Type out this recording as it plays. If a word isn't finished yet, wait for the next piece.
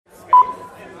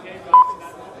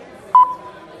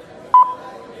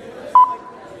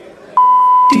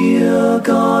dear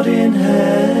God in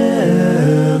heaven,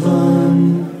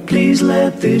 please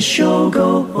let this show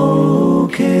go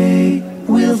okay,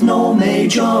 with no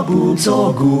major boobs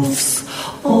or goofs,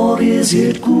 or is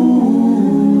it grooves?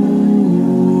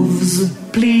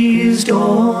 Please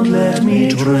don't let me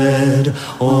tread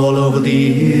all over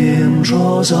the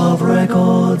intros of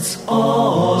records,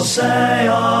 or say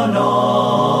a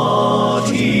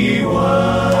naughty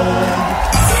word.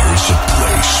 There is a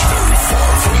place very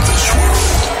far from this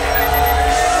world,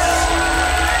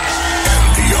 and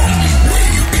the only way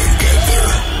you can get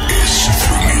there is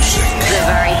through music. The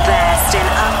very best in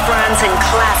upfront and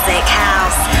classic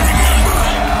house. Remember,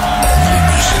 only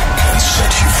music can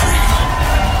set you free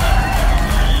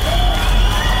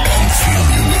and fill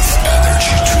you with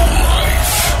energy to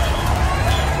life.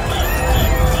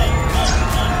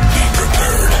 Be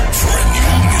prepared for a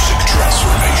new music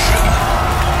transformation,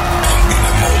 and in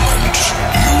a moment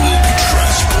you will be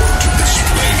transported to this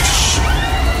place.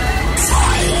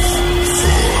 5,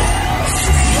 4,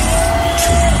 3,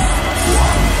 2,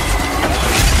 1.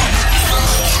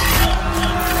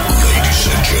 Ladies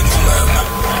and gentlemen,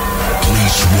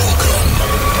 please welcome.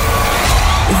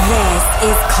 This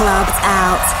is Clubbed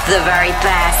Out. The very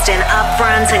best in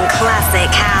upfront and classic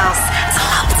house.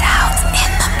 Clubbed Out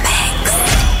in the mix.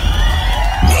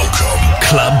 Welcome.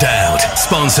 Clubbed Out,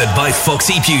 sponsored by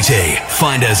Foxy Beauty.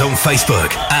 Find us on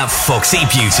Facebook at Foxy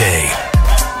Beauty.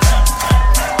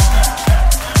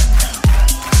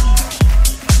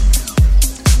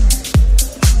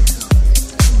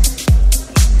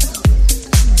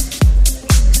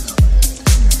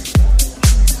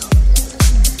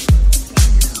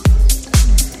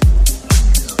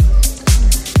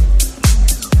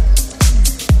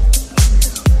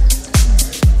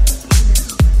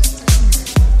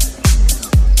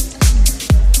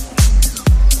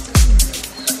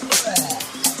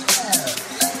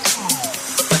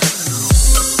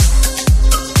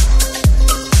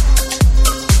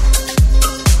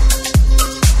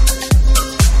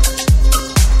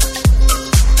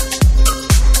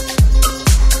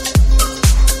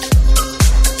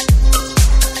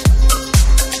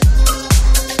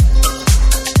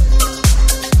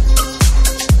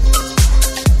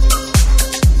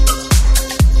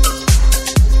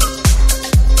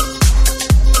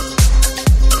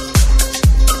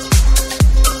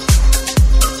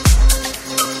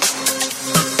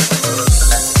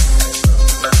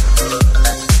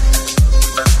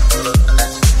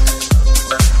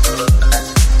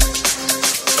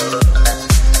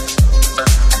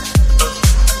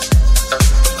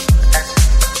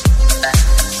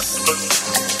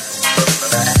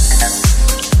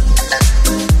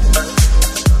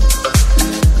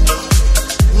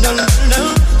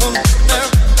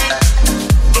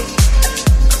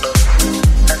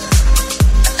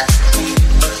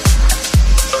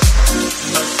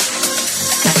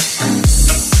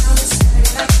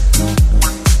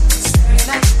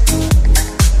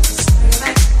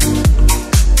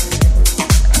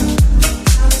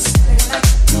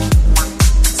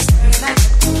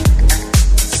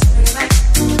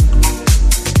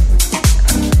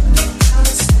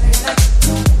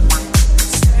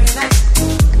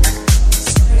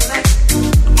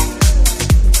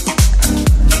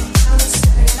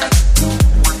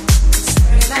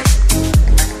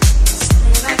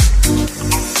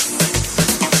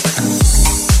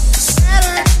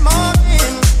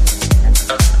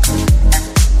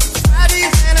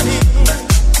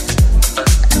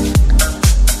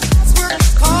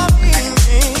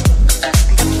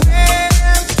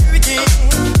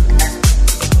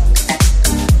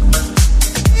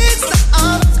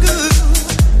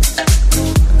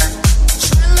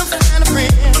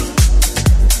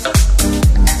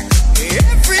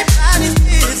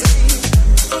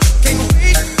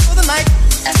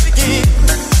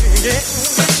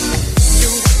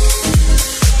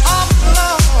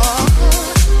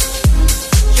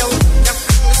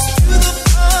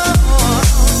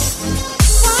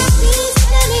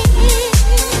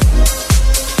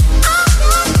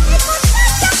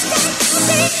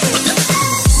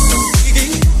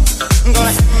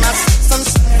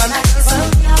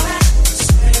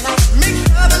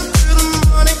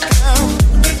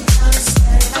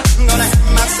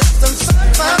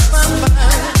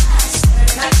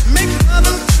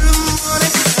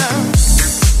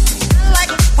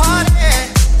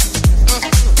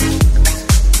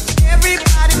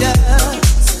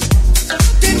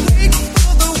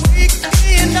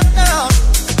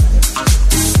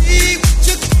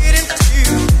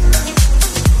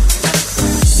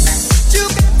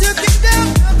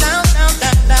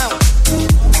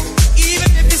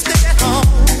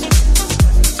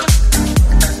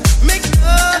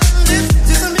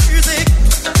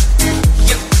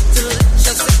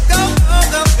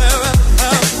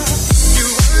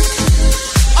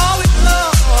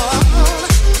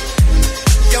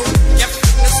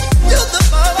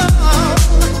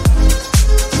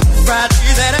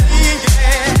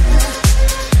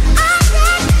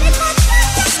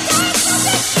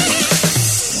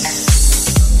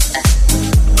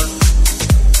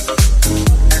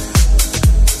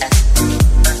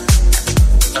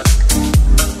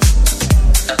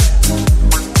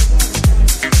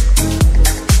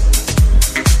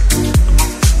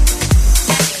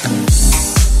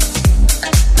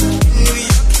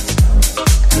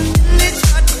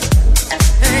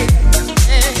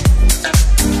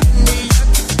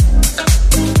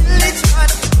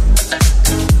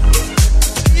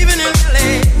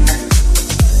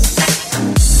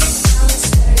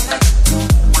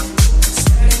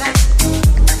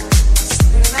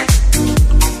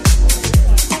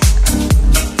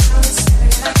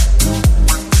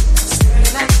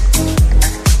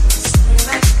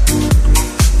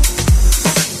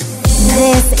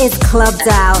 is Clubbed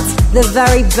Out, the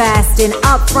very best in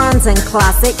upfront and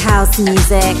classic house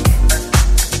music.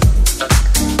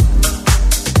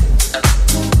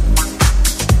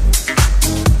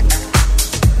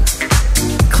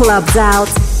 Clubbed Out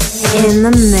in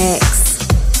the mix.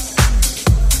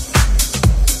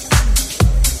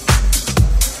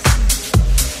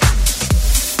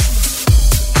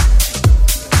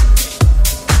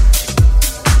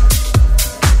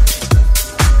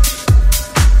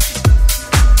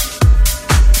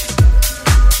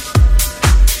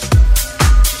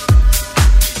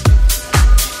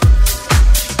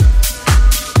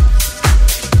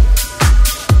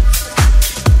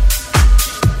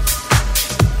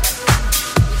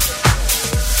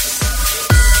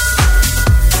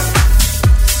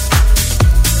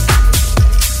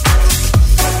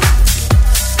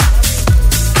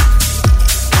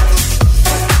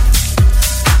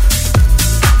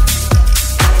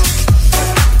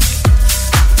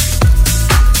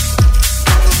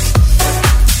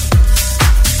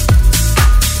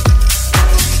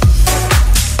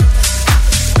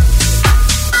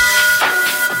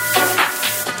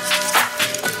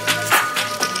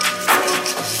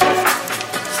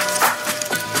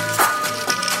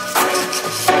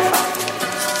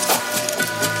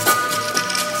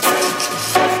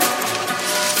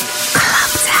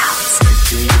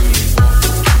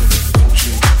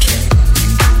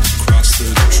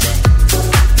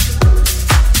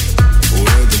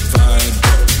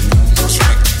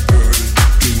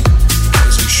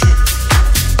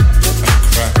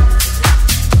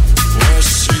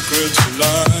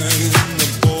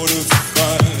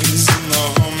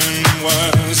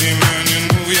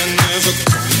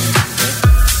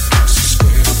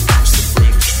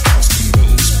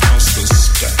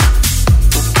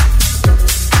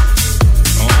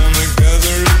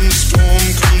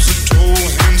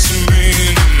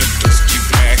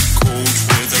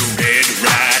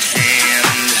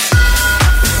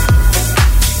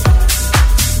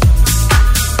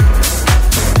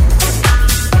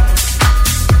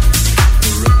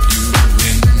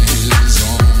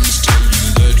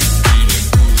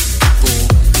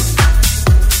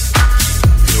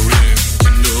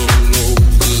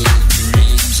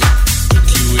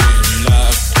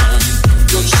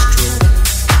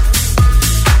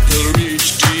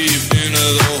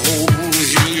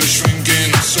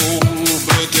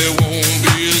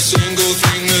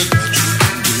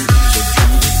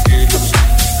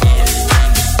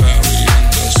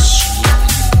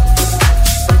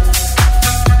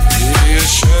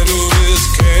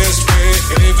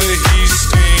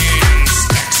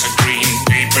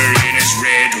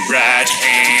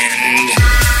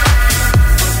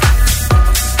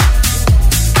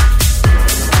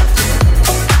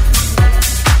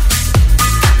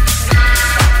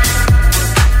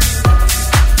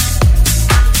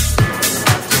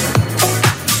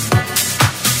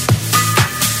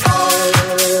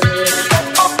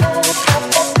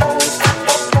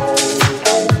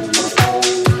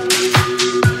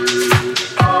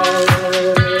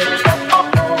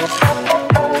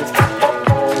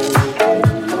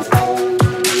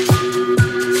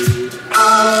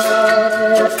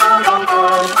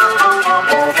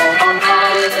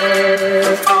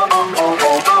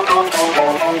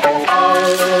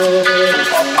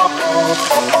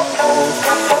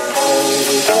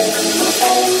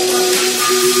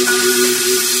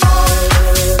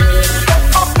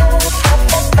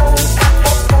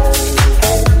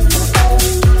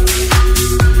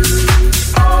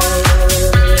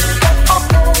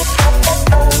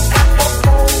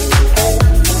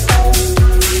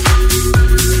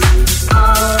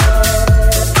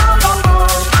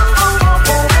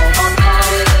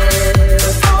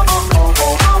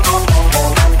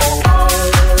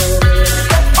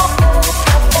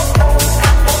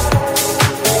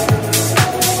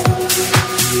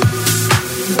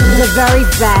 Very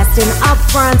best in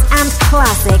upfront and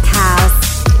classic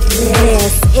house.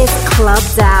 This is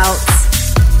Clubbed Out.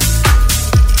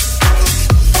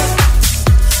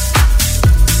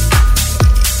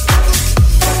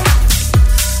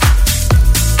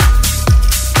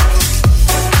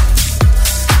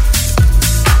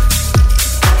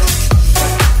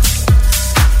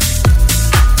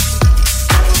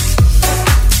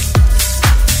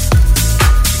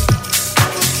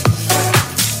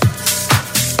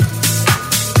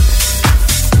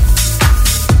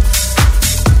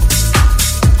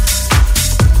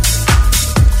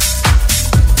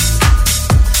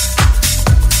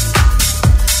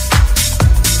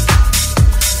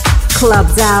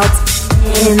 Clubbed Out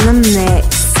in the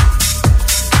mix.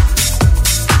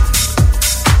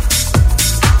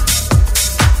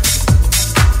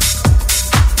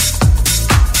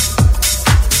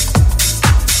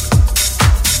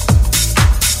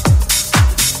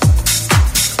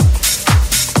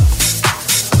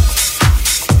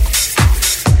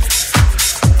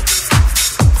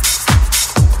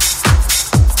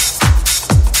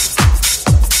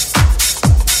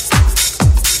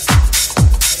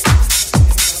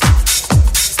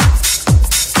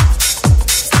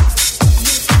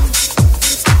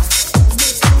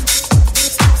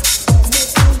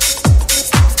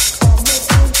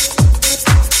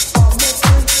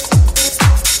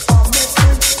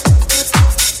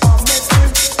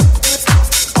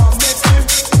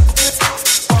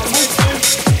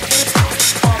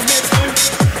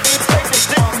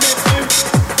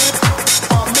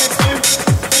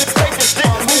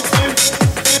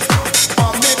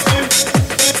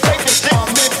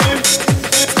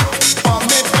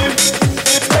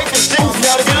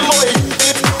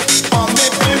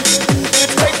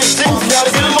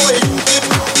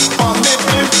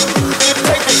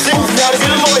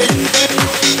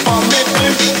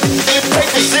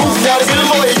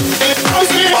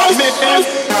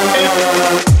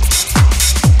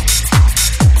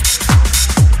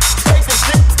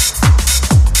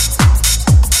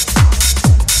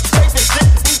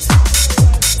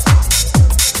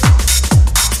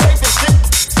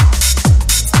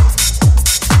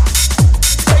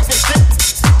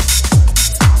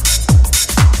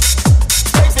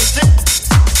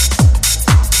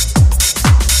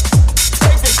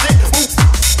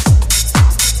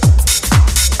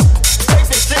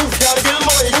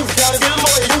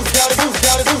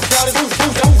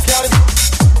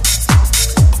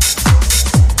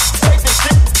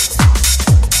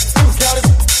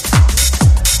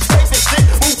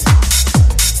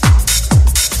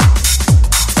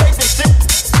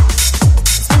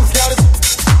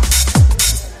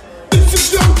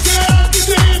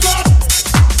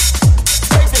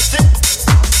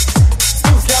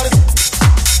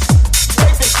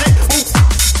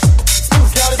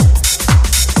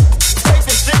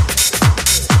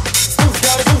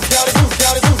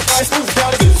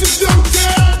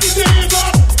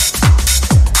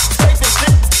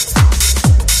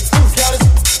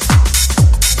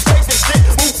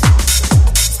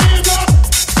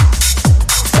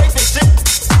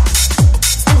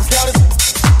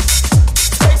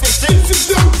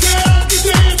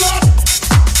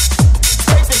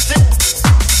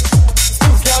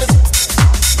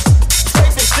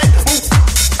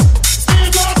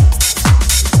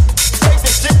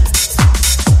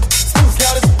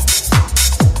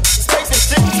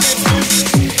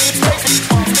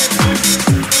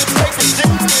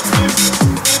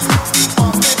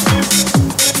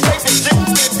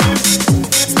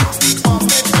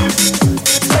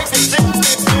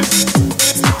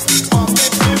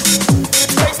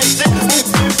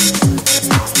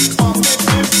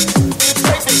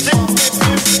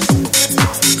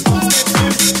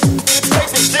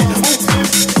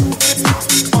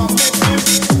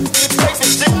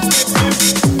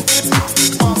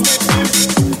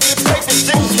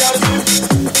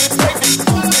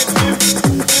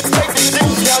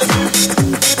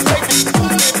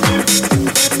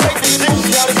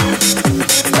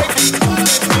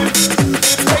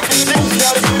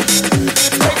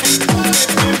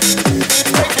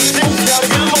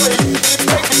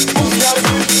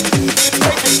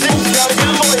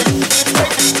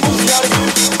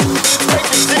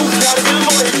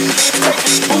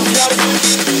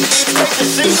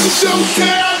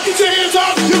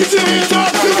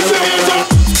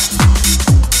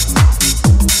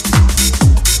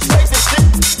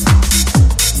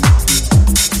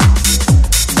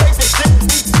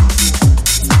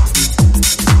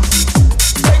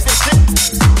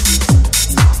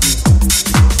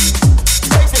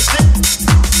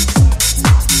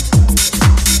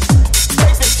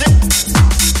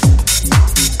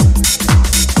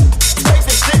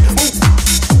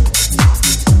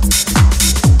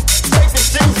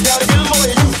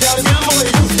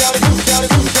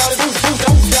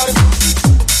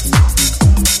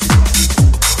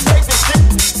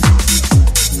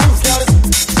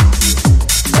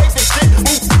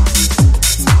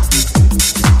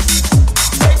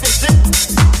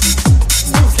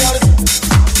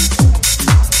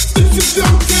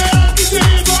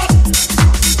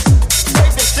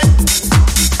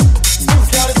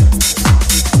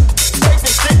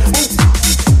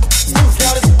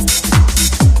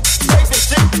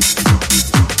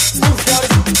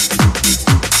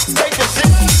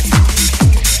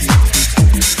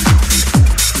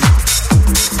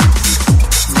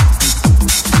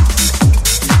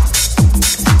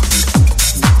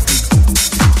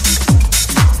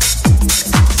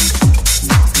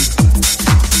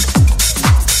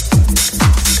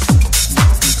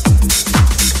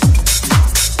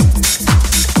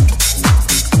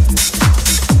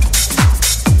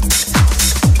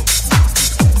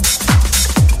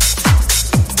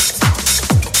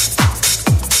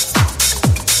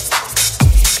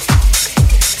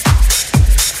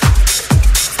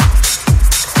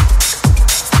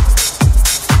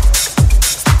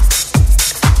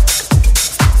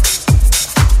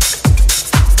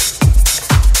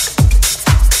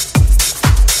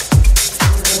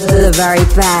 The very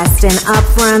best in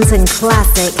upfront and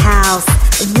classic house.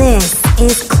 This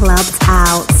is Clubbed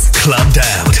Out. Clubbed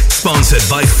Out, sponsored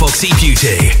by Foxy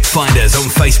Beauty. Find us on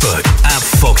Facebook at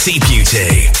Foxy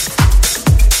Beauty.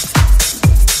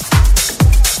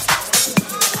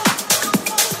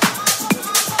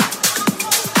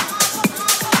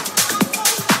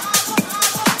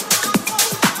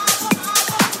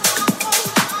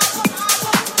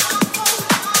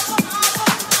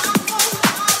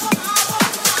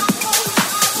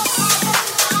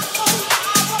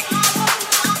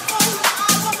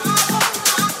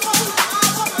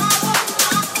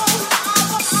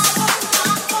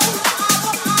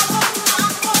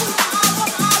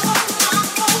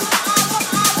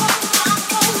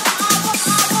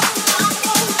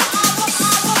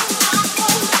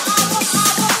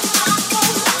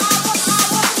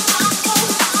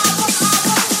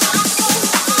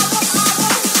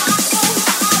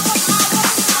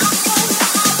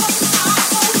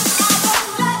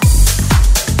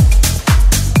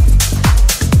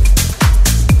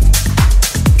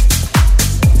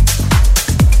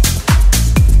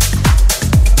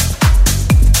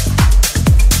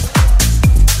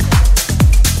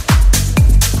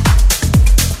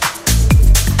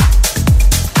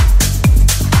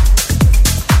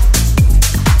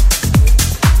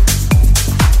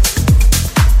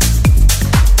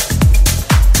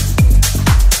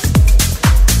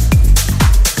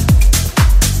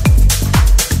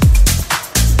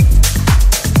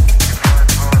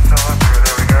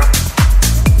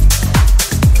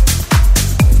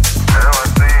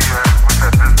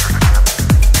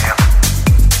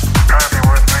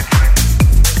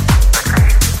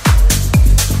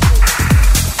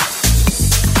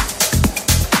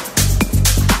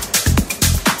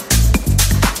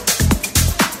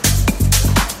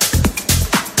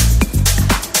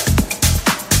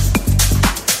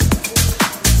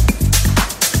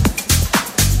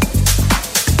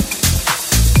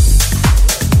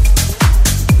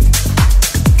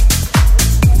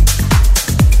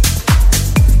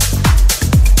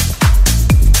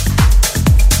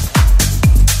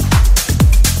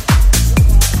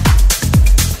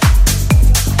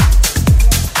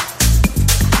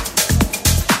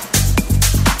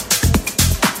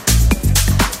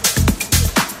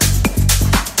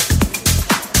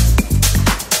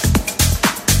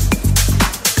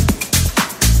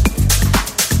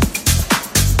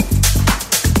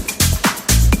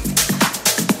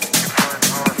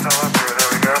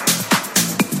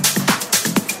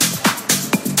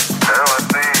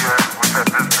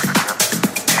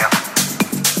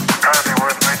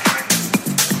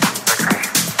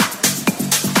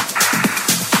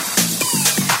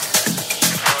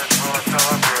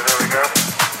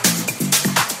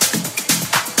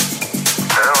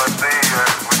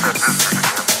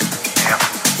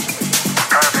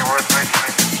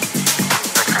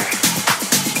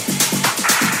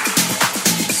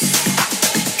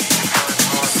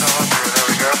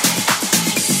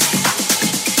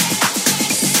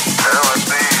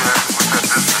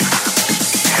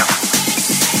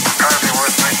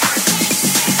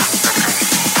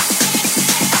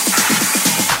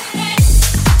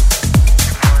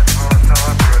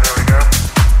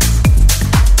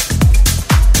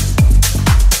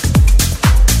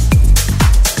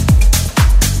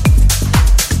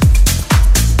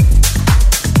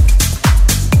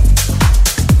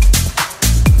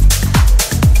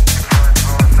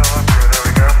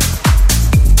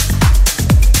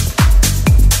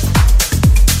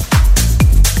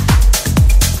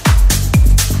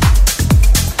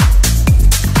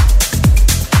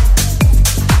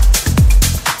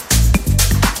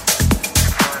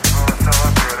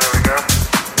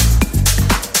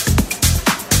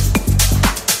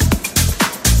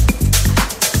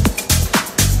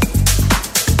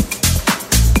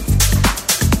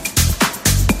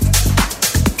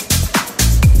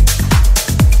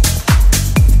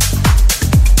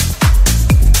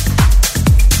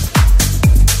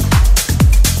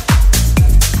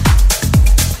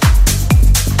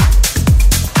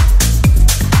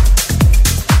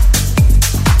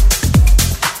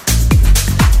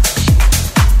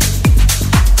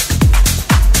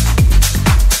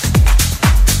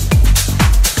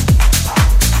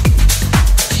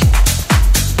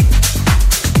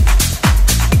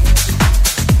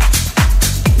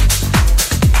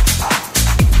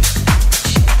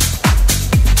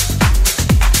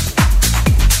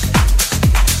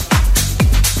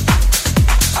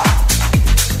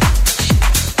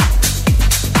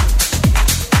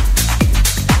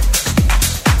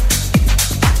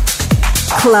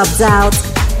 Clubbed Out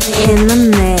in the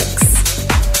mix.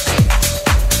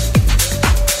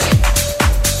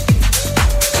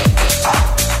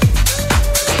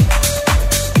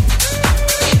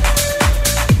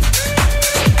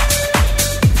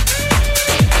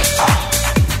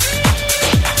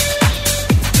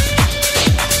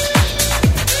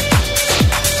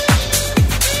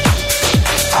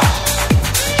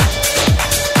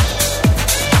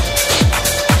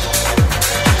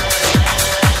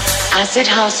 Acid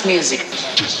house music.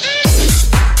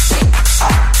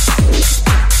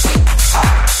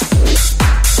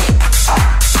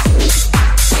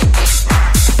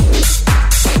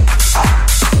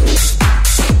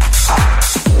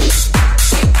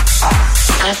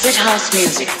 Acid house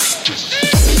music.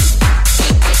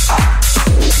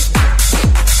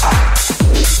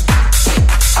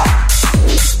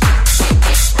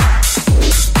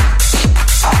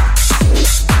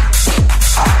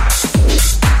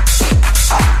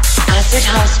 Acid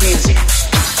house music.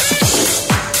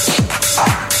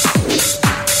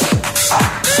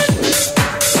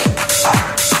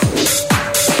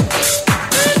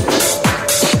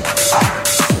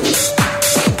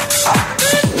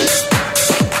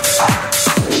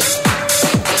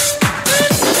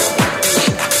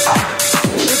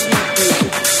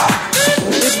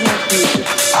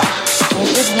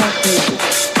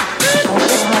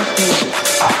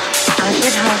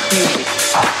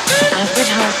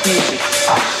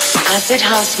 Acid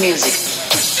house music.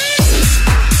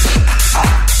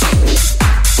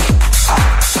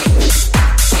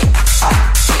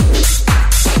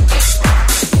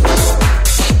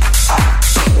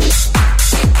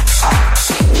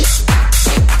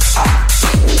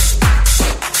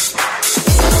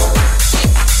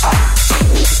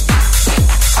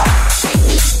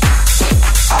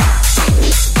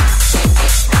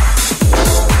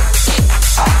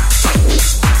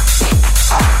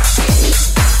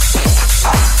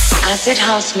 Acid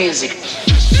house music.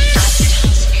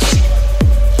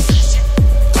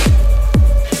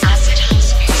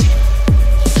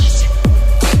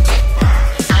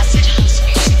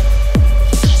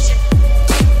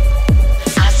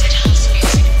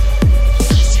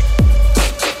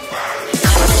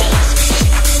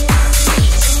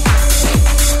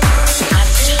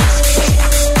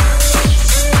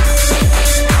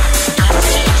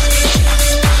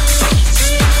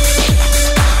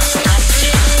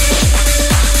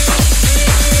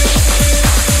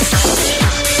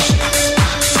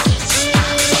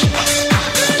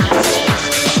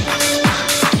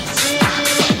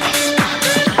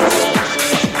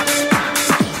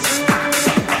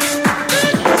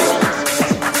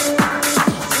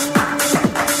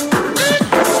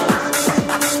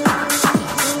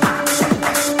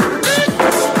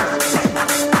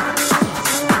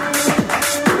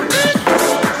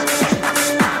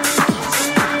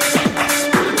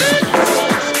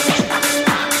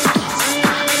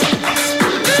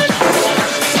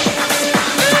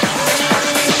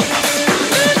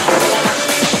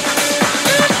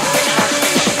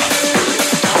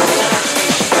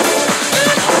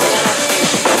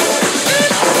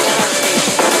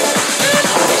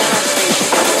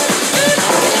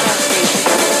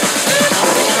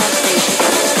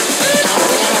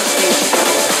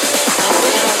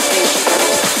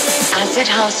 Acid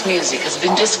house music has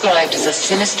been described as a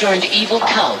sinister and evil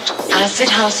cult. Acid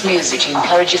house music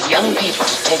encourages young people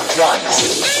to take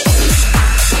drugs.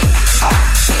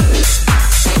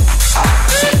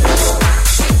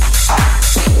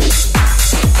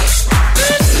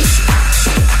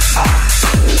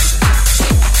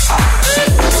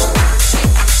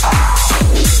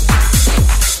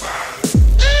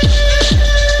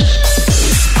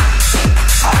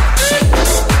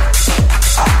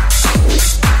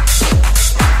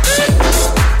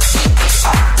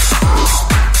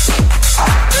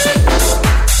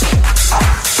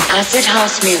 Acid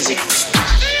house music.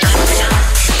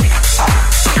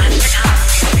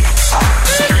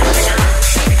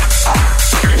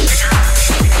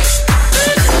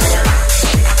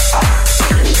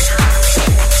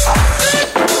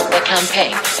 The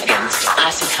campaign against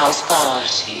acid house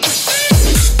parties.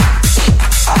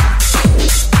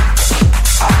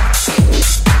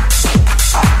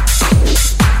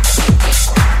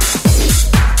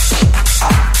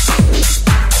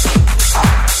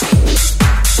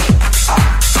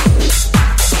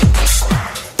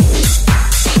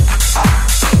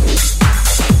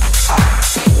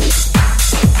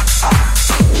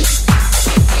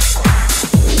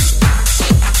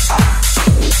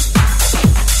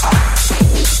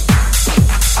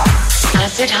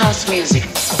 Acid house music.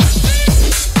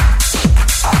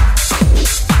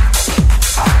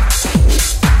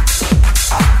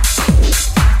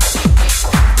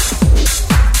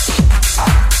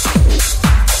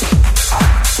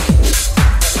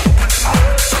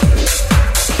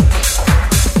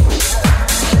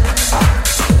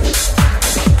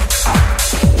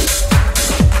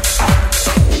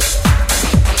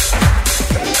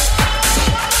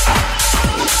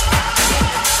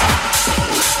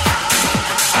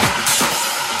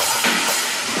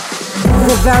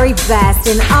 The very best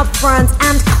in upfront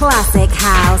and classic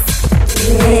house.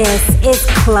 This is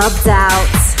Clubbed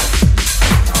Out.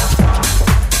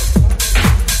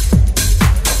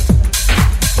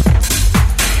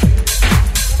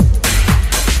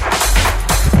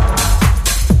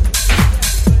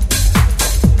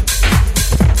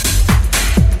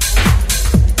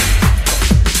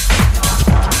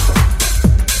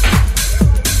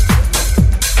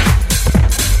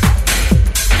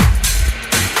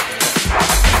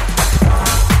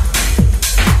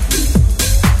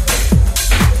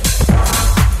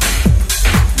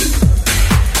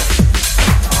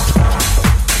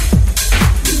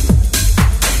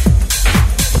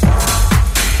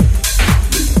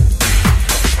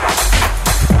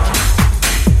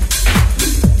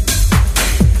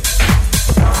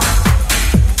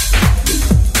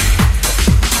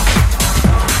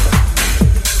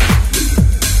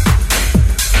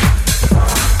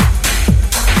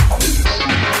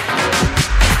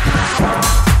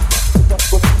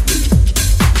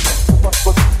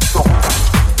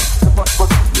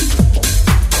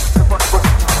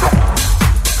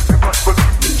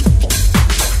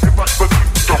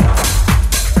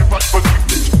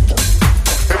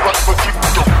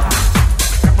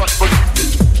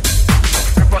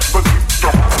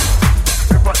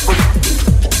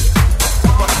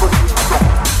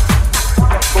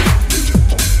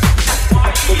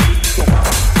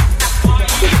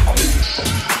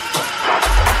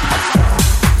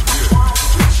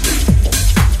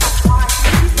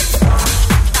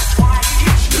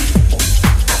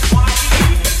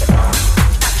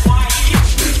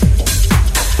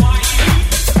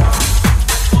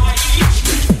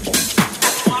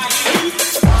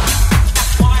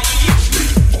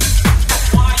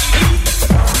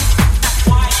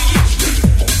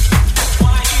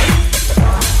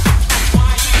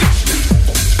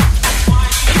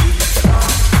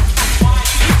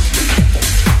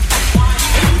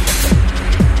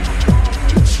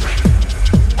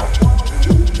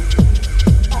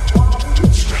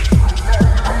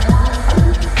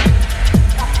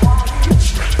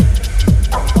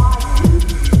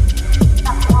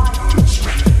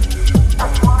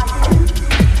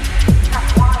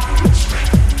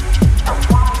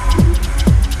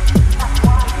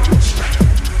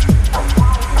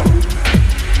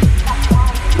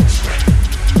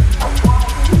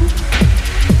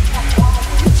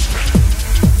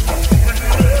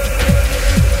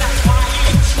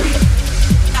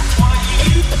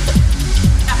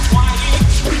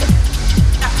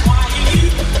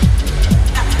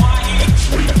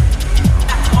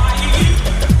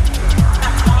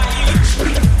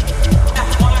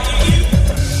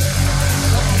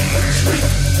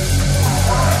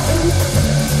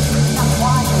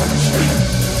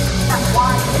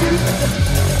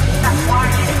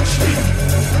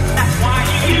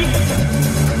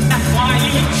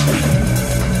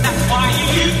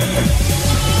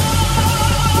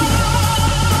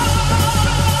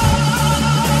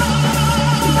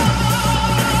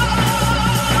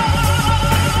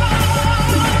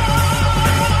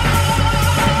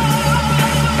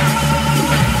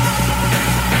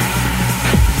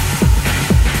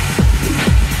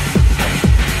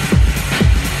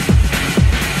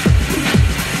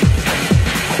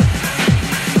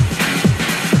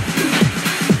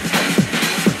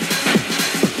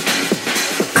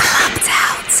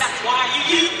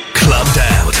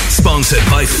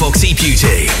 Sponsored by Foxy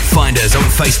Beauty. Find us on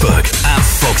Facebook at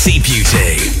Foxy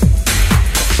Beauty.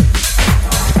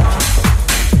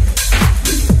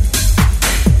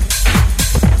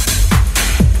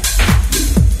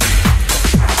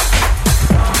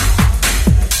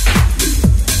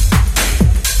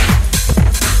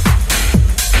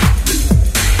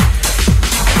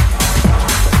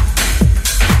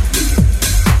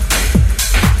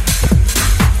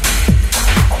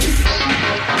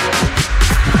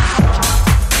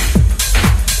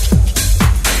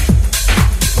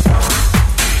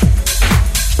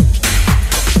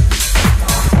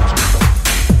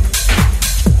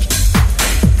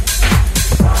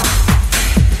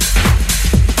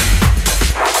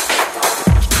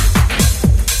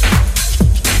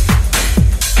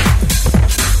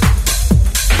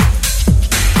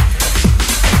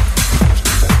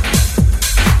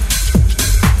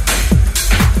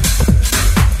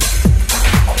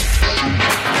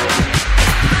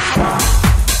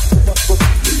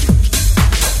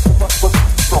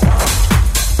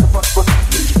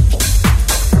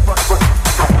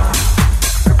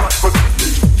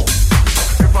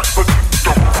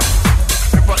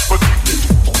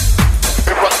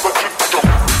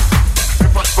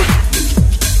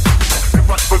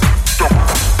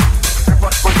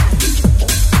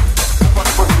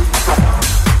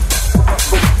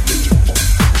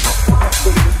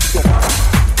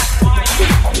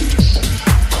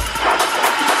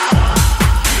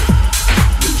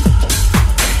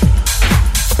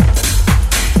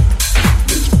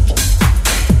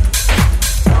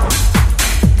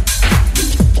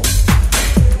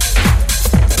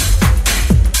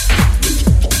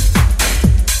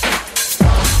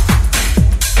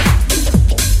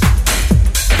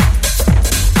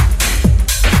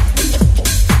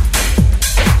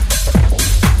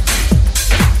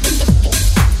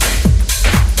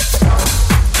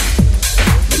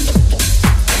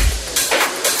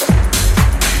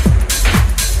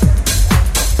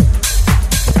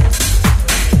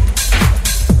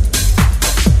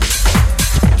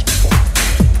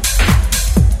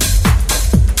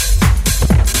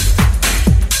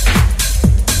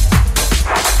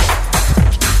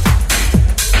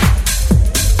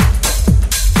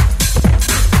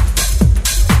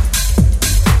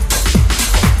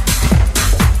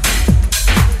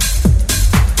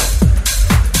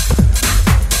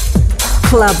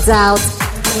 Clubbed Out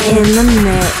in the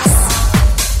mix.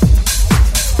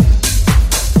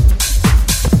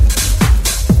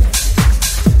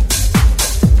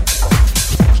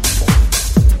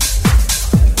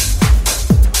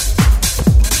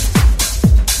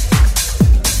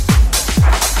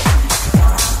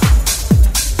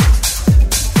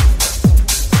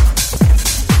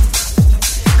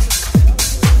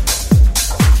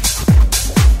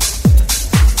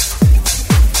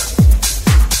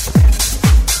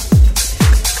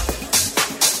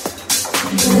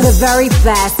 Very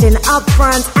best in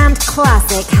upfront and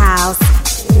classic house.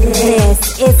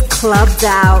 This is Clubbed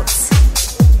Out.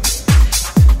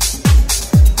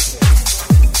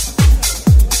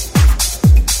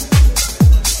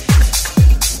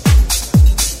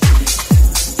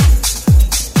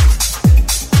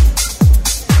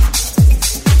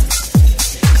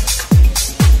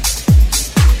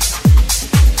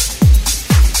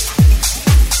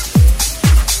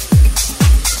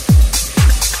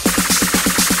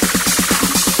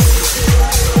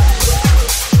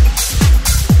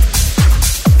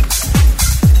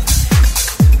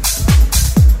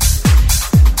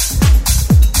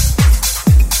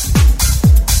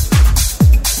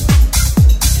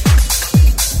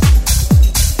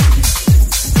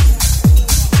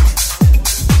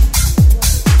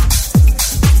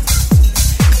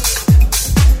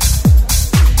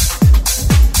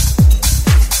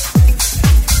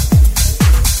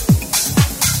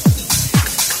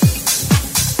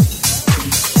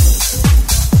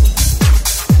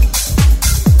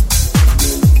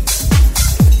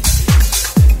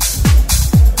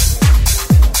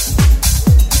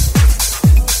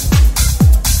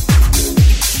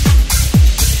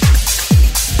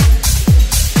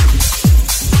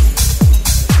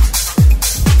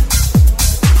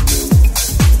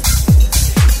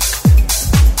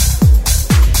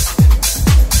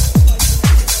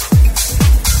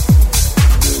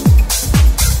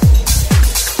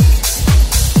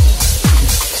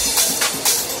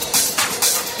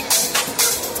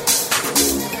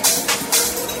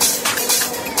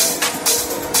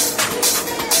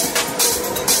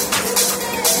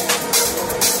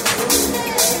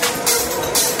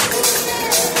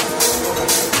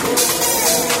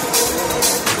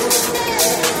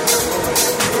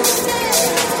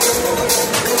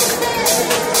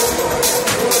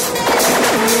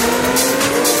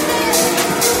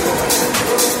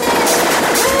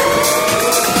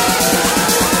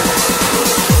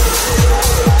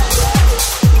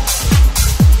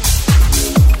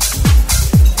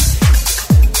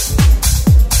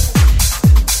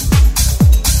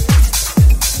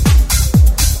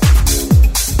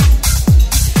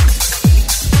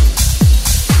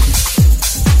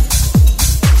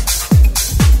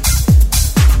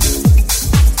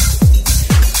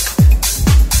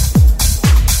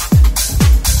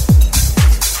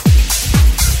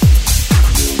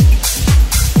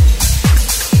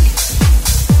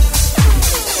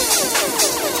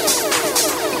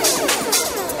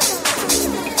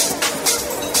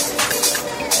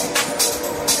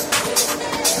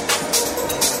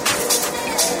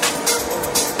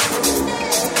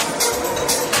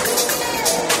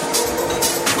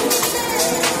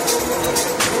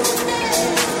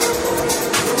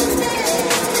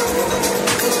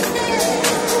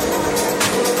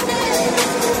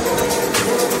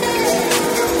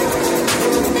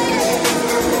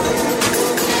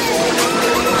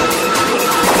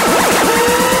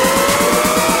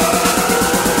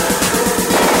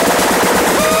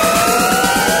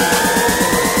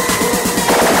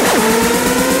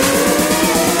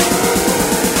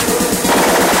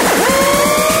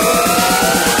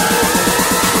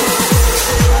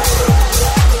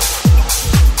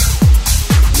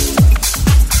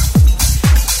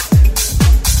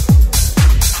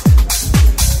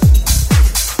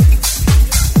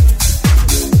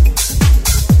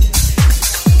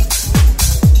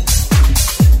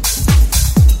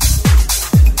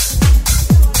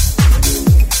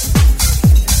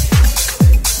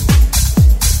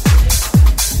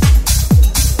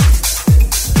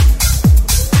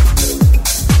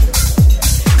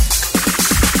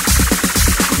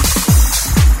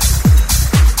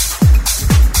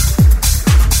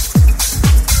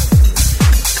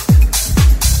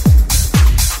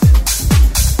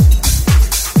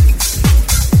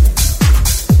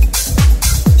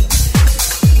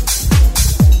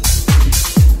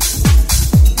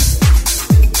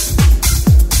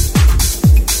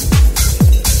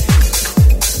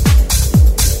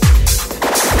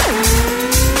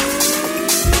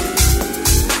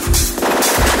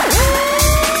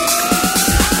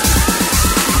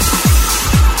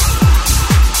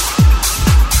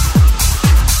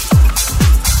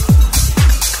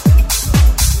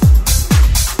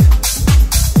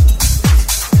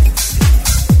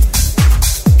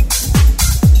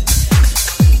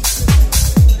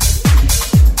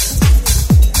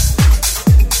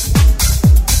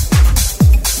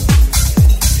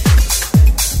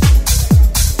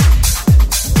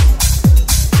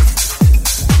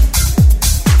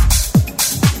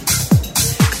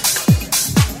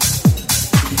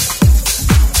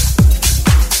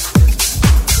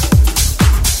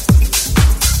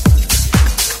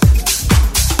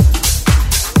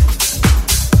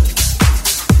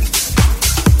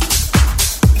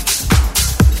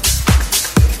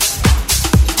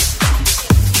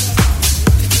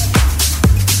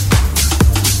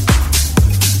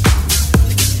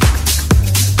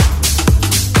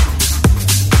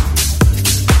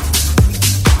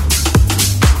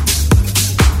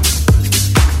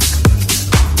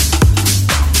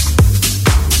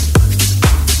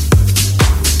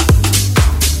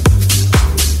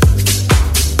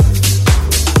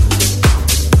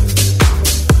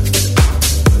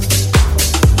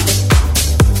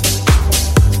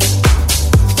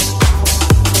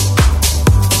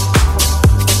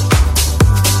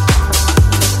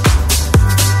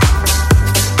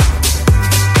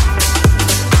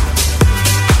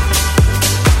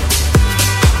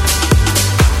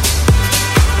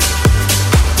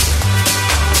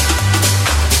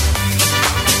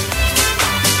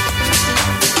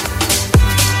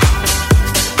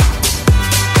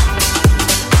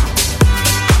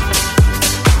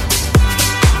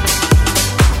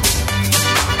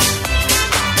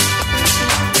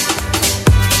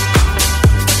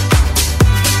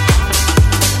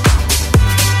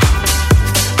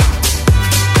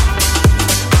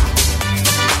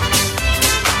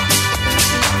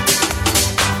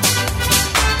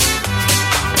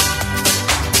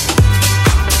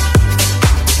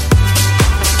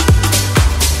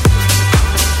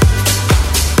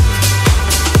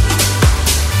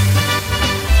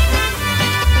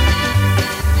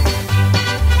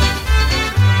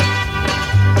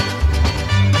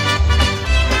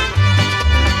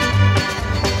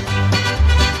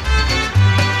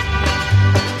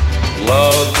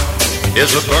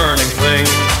 is a burning thing,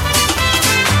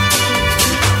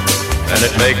 and it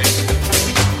makes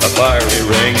a fiery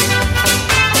ring.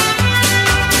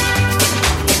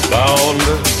 Bound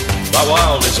by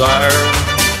wild desire,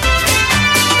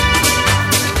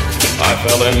 I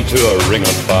fell into a ring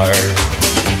of fire.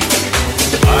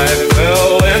 I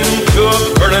fell into a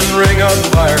burning ring of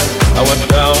fire. I went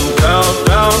down, down,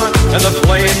 down, and the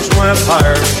flames went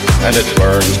higher. And it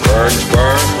burns, burns,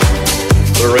 burns,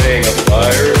 the ring of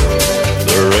fire,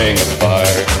 the ring of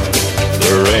fire,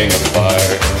 the ring of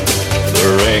fire, the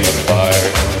ring of fire,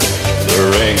 the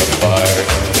ring of fire,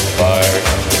 fire,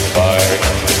 fire,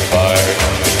 fire,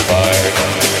 fire,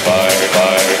 fire, fire,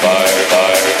 fire,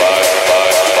 fire, fire.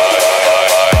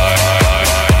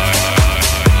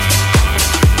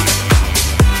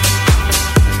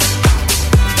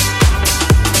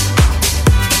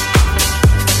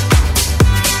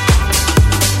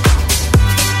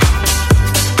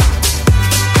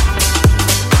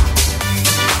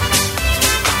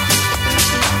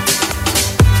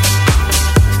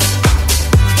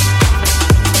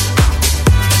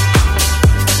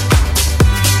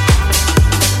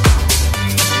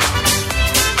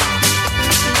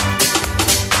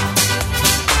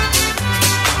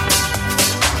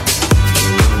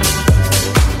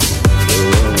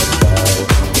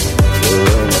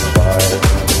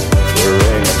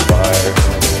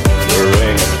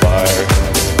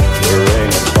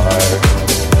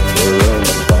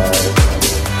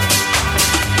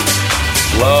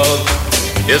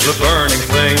 Is a burning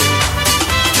thing,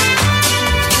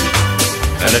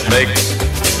 and it makes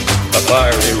a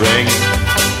fiery ring.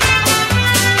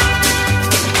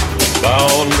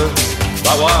 Bound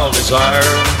by wild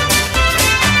desire,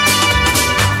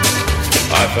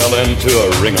 I fell into a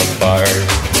ring of fire.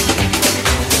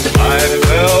 I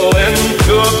fell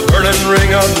into a burning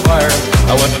ring of fire.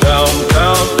 I went down,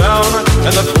 down, down,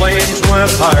 and the flames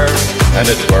went higher. And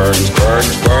it burns,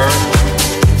 burns, burns,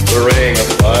 the ring of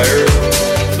fire.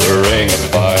 The ring of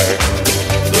fire,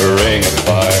 the ring of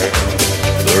fire,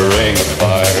 the ring of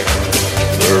fire,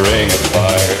 the ring of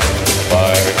fire,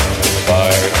 fire,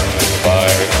 fire,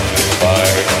 fire,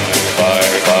 fire,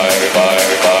 fire, fire,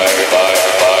 fire, fire, fire.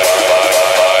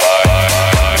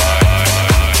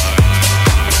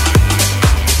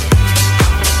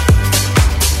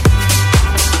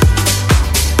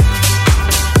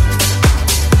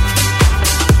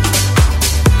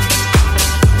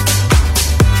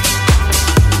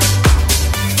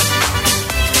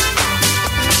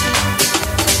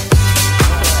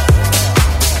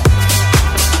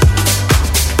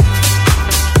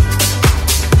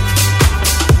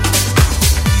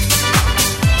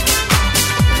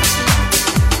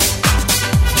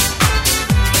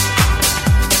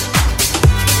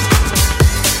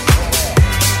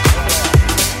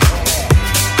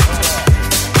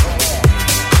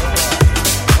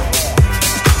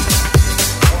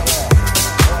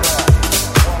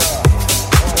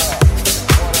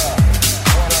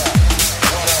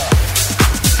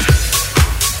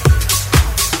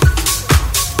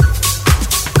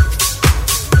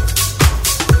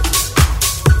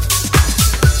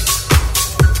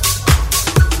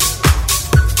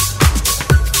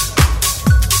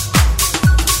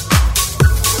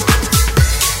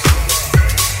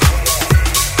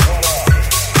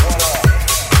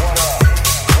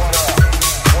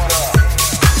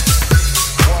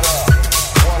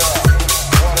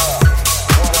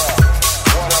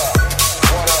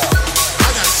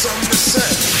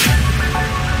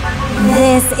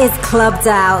 Is Clubbed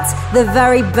Out, the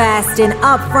very best in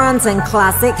upfront and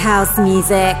classic house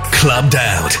music. Clubbed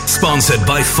Out, sponsored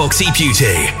by Foxy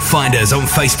Beauty. Find us on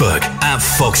Facebook at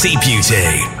Foxy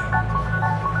Beauty.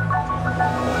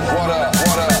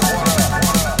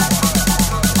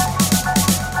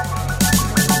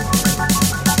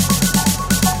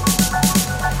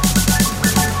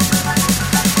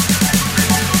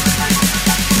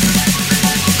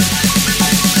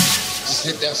 Just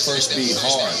hit that first beat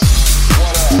hard.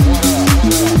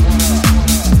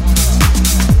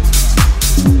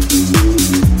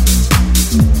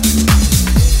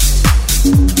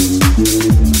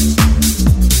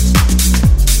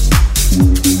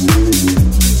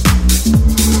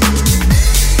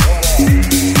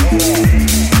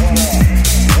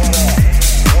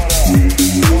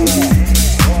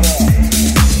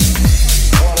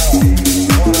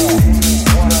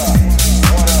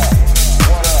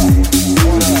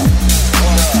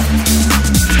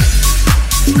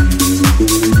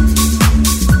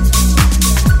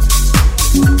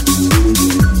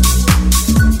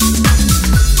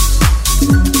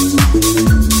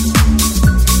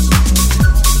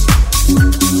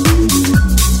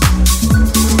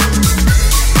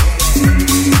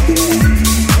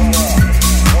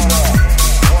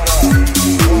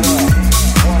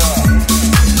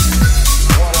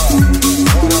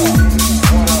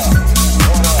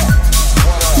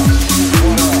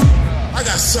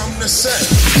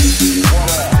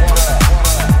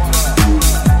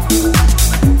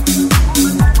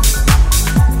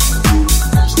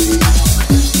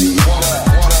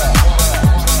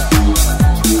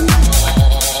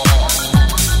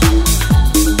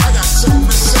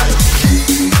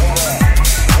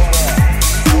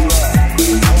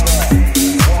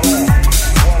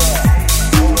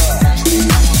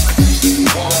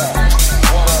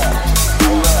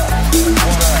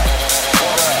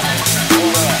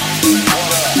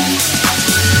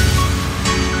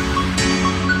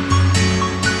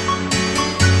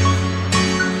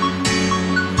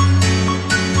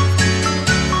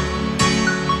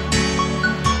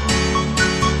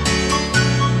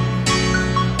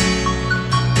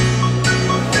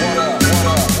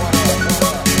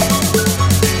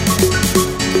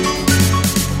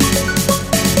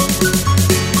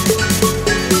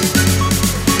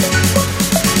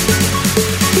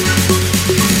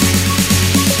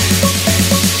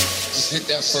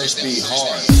 first beat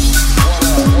hard.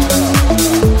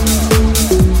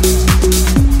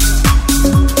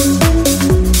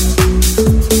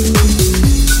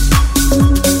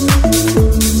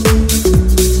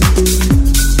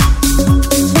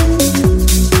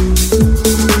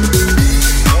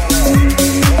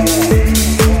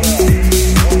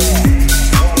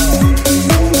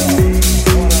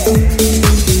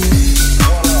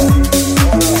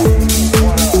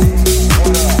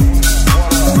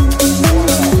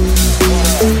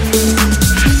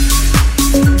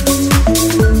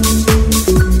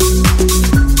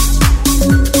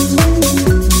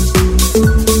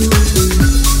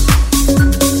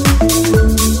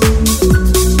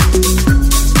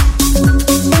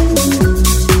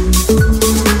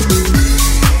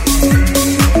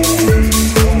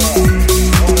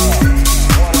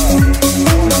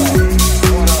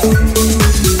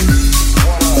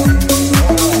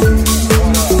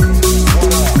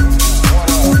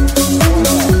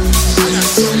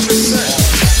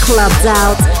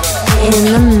 Out in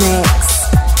the mix.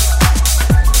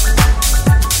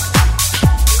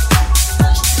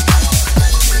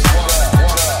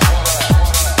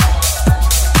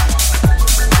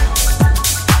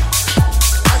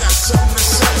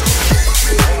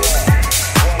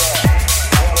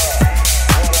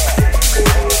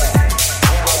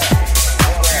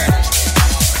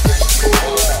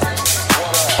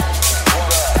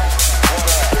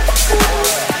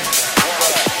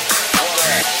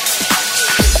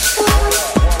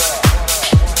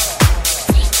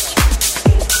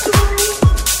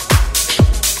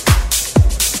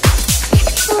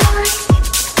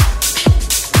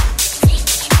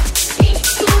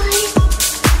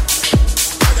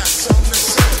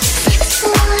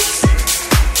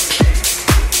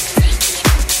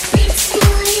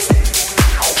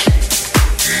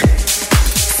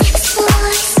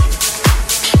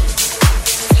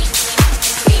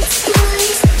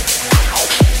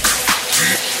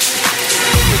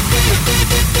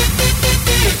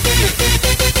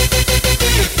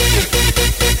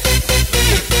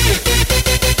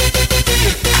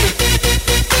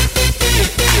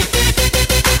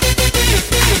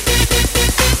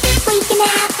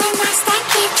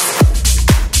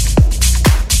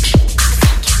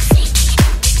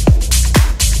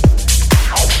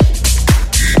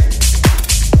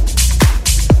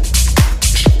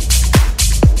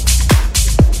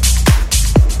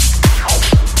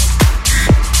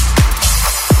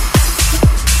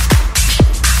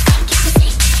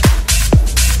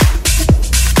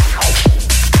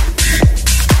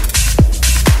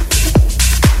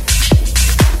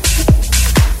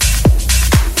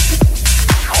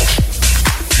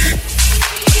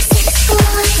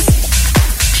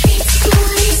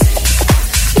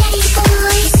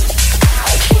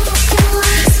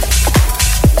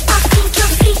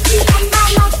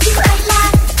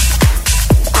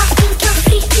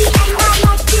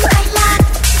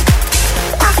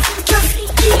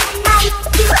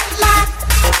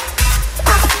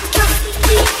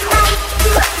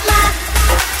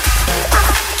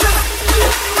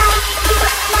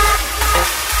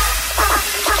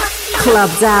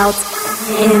 Clubbed Out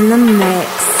in the mix.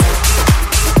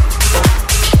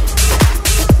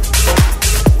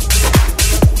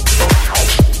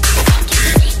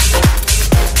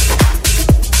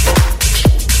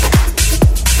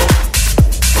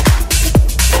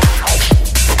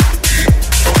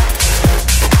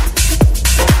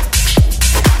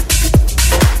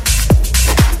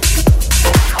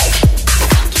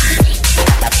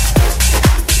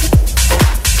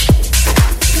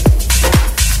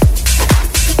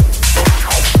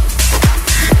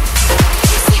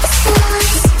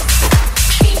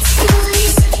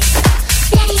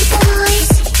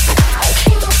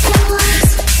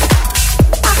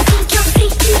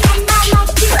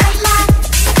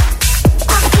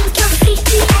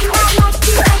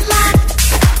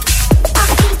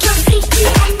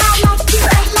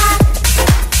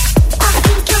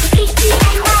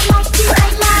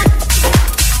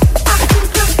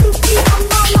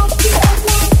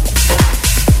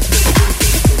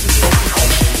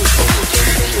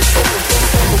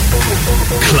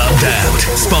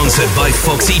 Sponsored by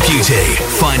Foxy Beauty.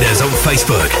 Find us on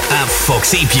Facebook at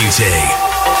Foxy Beauty.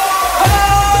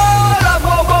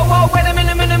 Whoa, wait a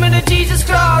minute, Jesus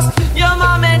Christ. Your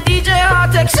mom and DJ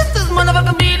Hardtech, sisters,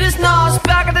 motherfucking beat us nos.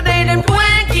 Back in the day, them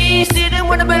Twinkies didn't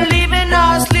wanna believe in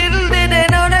us. Little did they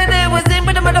know that they was in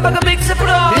with a motherfucking big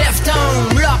surprise. Left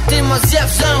on, locked in my Zef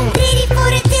zone. Ready for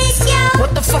the test, yo.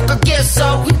 What the fuck, I guess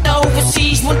so. With the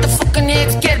overseas, want the fucking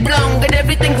heads get blown. Get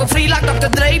everything for free like Dr.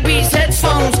 Dre Beats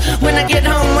headphones. When I get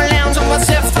home, I lounge on my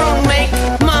Zef throne. Make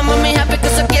mama me happy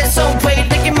cause I get so paid.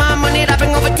 Taking my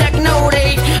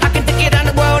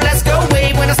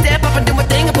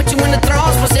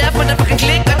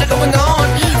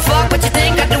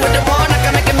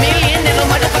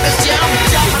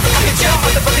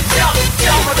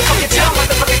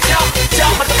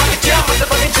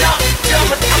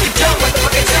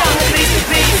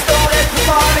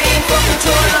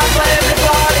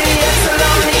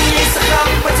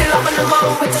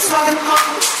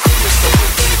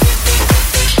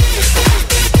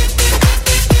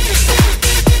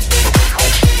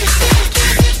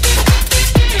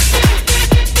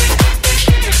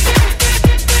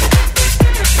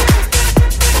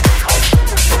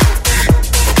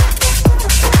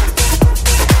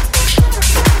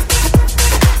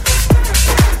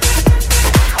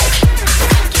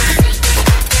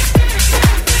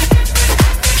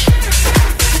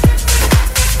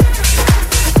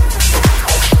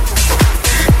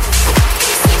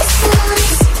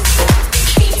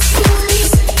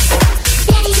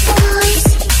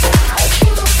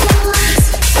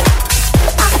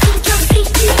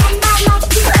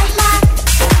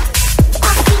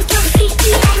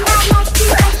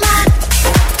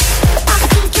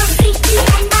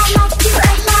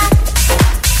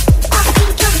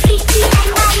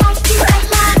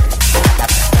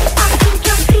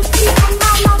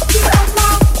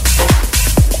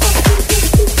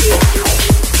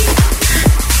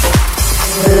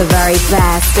very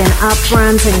best in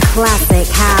upfront and classic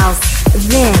house.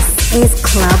 This is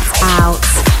Clubbed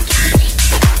Out.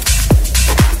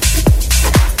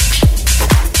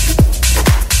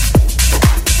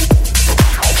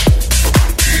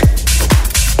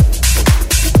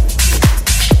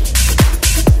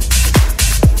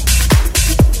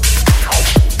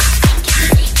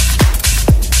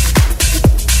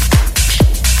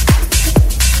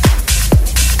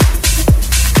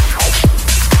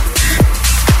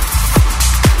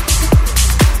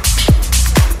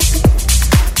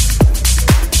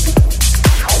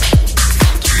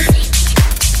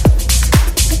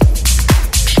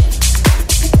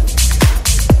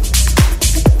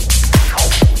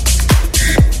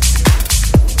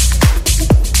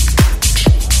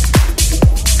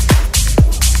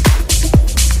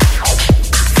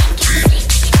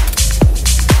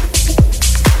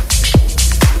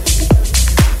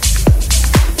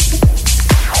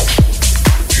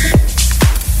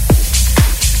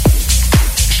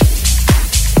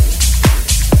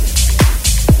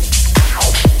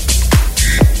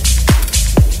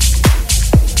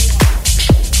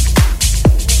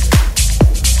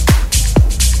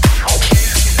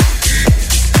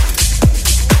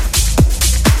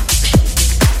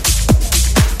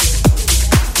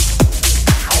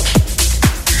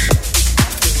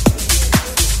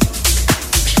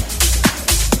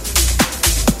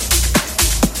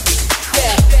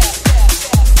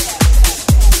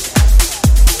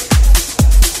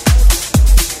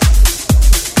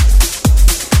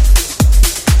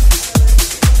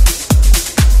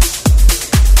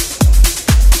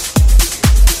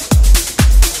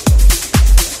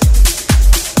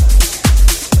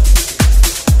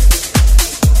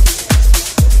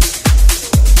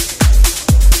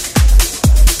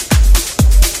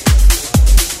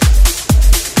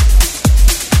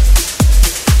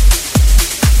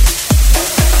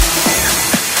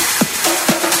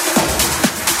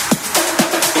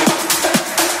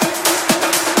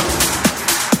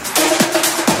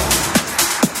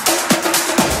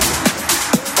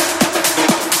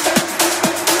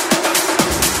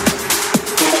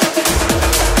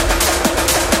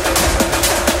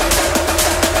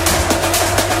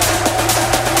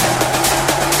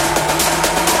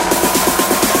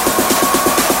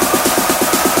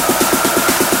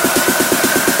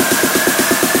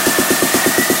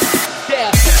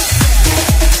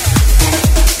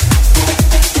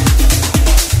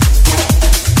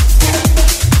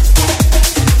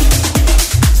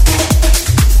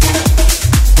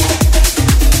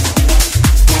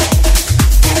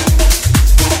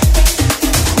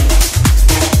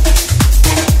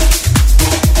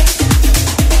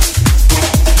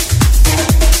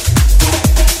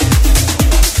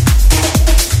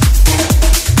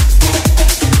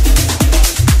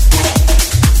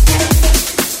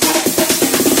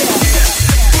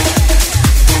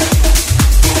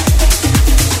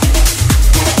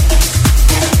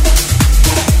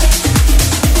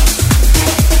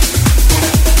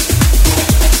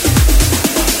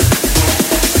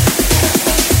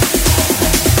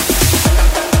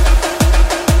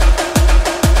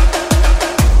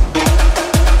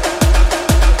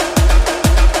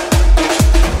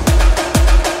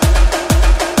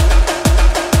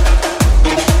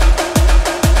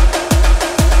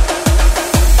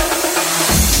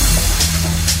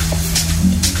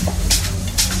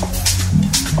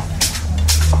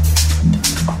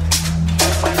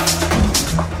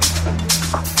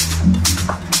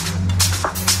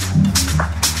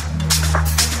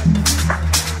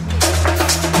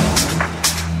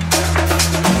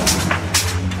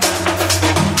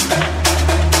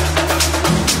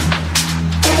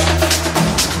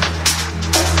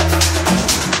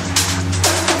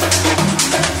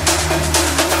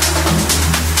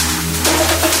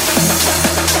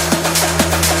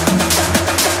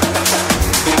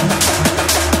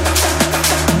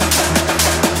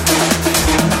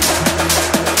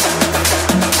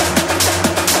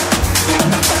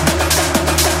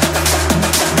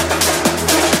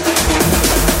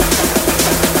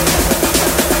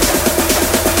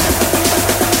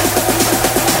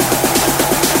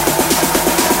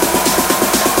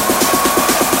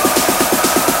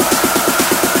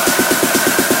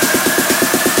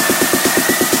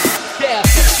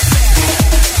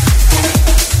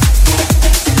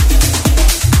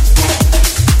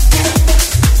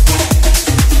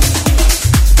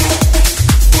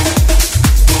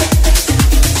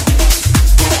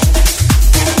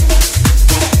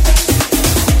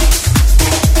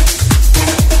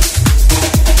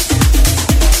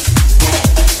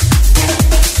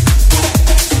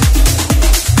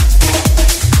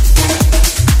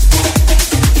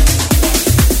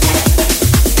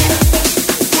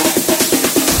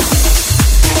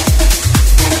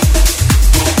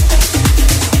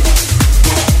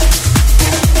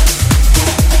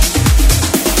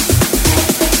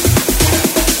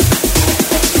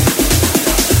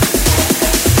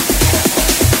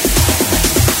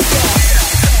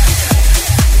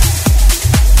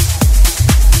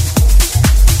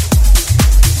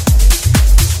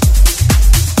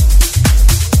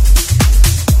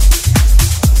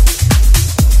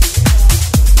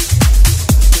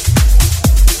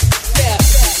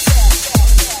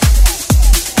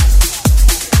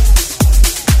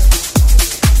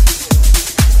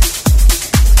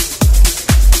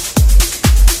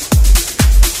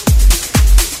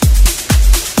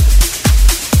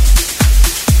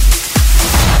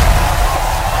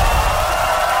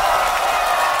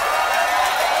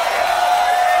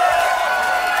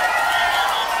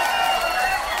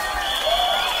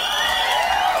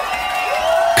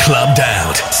 Clubbed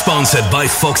Out, sponsored by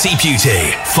Foxy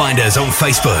Beauty. Find us on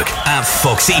Facebook at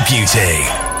Foxy Beauty.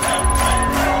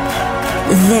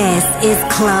 This is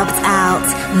Clubbed Out,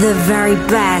 the very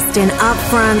best in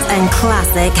upfront and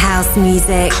classic house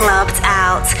music. Clubbed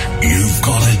Out. You've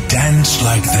got to dance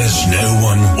like there's no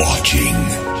one watching.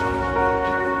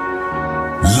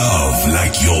 Love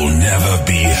like you'll never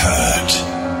be hurt.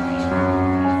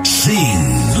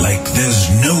 Sing like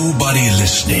there's nobody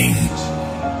listening.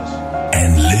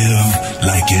 And live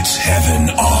like it's heaven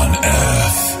on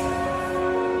earth.